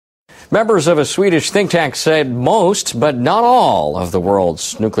Members of a Swedish think tank said most, but not all, of the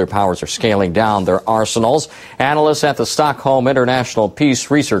world's nuclear powers are scaling down their arsenals. Analysts at the Stockholm International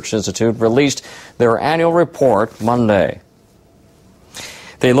Peace Research Institute released their annual report Monday.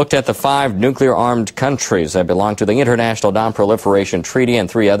 They looked at the 5 nuclear-armed countries that belong to the International Non-Proliferation Treaty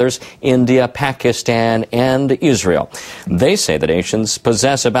and 3 others, India, Pakistan, and Israel. They say the nations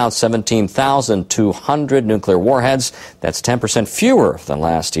possess about 17,200 nuclear warheads. That's 10% fewer than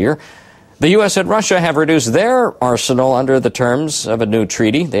last year. The U.S. and Russia have reduced their arsenal under the terms of a new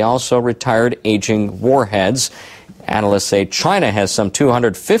treaty. They also retired aging warheads. Analysts say China has some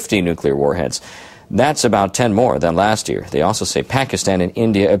 250 nuclear warheads. That's about 10 more than last year. They also say Pakistan and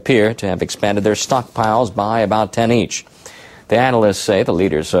India appear to have expanded their stockpiles by about 10 each. The analysts say the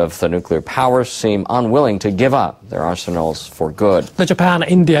leaders of the nuclear powers seem unwilling to give up their arsenals for good. The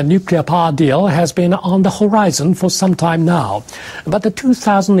Japan-India nuclear power deal has been on the horizon for some time now. But the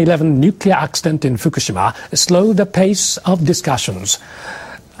 2011 nuclear accident in Fukushima slowed the pace of discussions.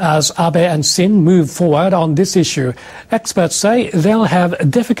 As Abe and Sin move forward on this issue, experts say they'll have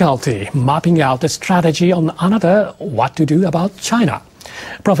difficulty mapping out a strategy on another what to do about China.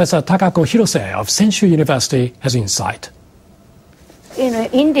 Professor Takako Hirose of Senshu University has insight.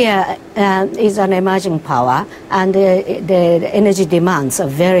 India is an emerging power, and the energy demands are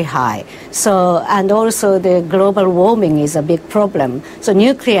very high. So, and also the global warming is a big problem. So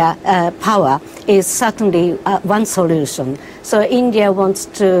nuclear power is certainly one solution. So India wants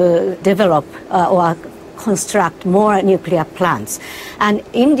to develop or construct more nuclear plants. And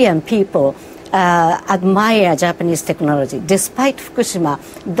Indian people admire Japanese technology. Despite Fukushima,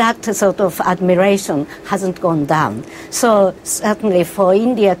 that sort of admiration hasn't gone down. So certainly for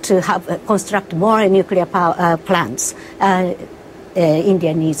India to construct more nuclear power plants,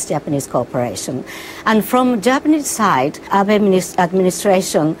 India needs Japanese cooperation. And from Japanese side, Abe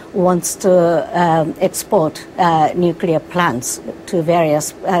administration wants to export nuclear plants to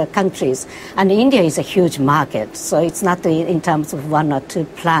various countries. And India is a huge market, so it's not in terms of 1 or 2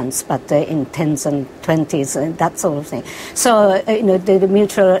 plants, but in 10s and 20s and that sort of thing. So the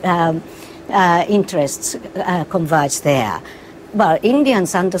mutual interests converge there. Well,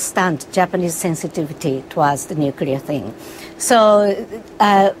 Indians understand Japanese sensitivity towards the nuclear thing. So,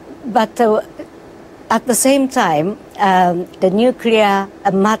 but at the same time, the nuclear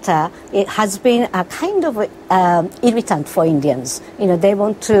matter, it has been a kind of irritant for Indians. They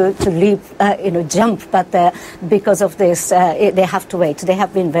want to leave, jump, but because of this, they have to wait. They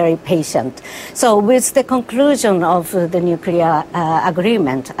have been very patient. So with the conclusion of the nuclear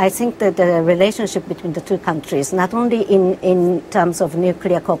agreement, I think that the relationship between the 2 countries, not only in terms of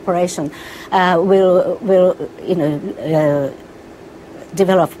nuclear cooperation, will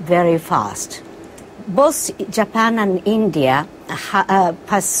develop very fast. Both Japan and India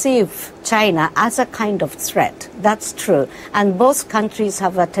perceive China as a kind of threat. That's true. And both countries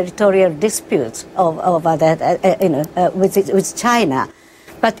have a territorial dispute over that, with China.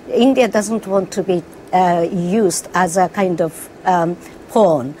 But India doesn't want to be used as a kind of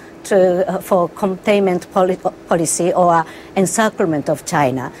pawn for containment policy or encirclement of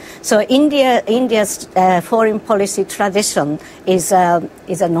China. So India's foreign policy tradition is a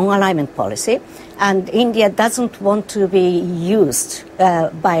non-alignment policy, and India doesn't want to be used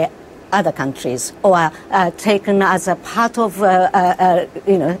by other countries or taken as a part of,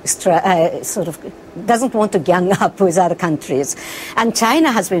 sort of doesn't want to gang up with other countries. And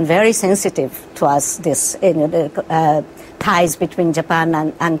China has been very sensitive towards this, ties between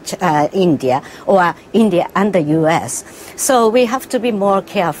Japan and India, or India and the U.S. So we have to be more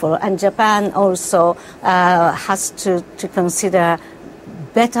careful, and Japan also has to consider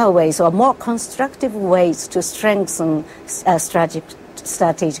better ways or more constructive ways to strengthen strategic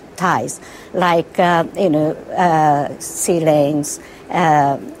ties, like sea lanes,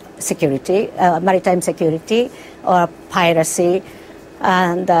 security, maritime security, or piracy.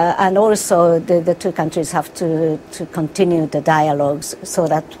 And also the 2 countries have to continue the dialogues so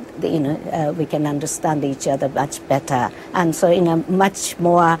that we can understand each other much better. And so in a much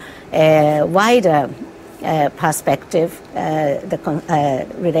more wider perspective, the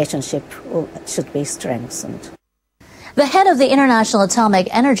relationship should be strengthened. The head of the International Atomic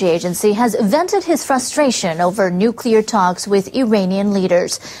Energy Agency has vented his frustration over nuclear talks with Iranian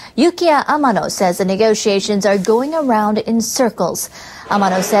leaders. Yukiya Amano says the negotiations are going around in circles.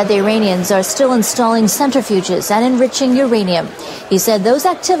 Amano said the Iranians are still installing centrifuges and enriching uranium. He said those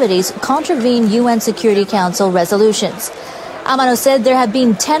activities contravene UN Security Council resolutions. Amano said there have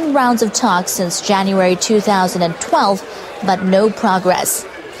been 10 rounds of talks since January 2012, but no progress.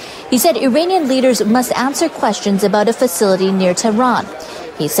 He said Iranian leaders must answer questions about a facility near Tehran.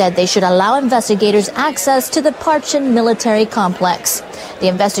 He said they should allow investigators access to the Parchin military complex. The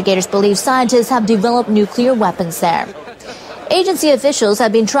investigators believe scientists have developed nuclear weapons there. Agency officials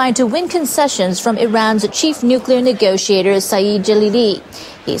have been trying to win concessions from Iran's chief nuclear negotiator Saeed Jalili.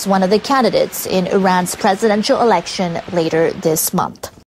 He's one of the candidates in Iran's presidential election later this month.